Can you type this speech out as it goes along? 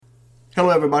Hello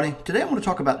everybody. Today I want to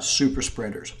talk about super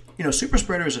spreaders. Super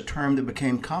spreader is a term that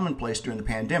became commonplace during the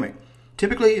pandemic.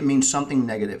 Typically it means something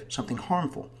negative, something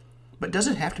harmful. But does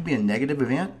it have to be a negative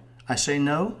event? I say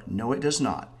no, it does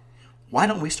not. Why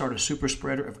don't we start a super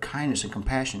spreader of kindness and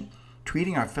compassion,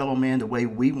 treating our fellow man the way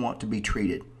we want to be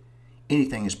treated?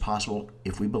 Anything is possible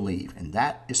if we believe, and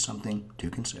that is something to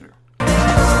consider.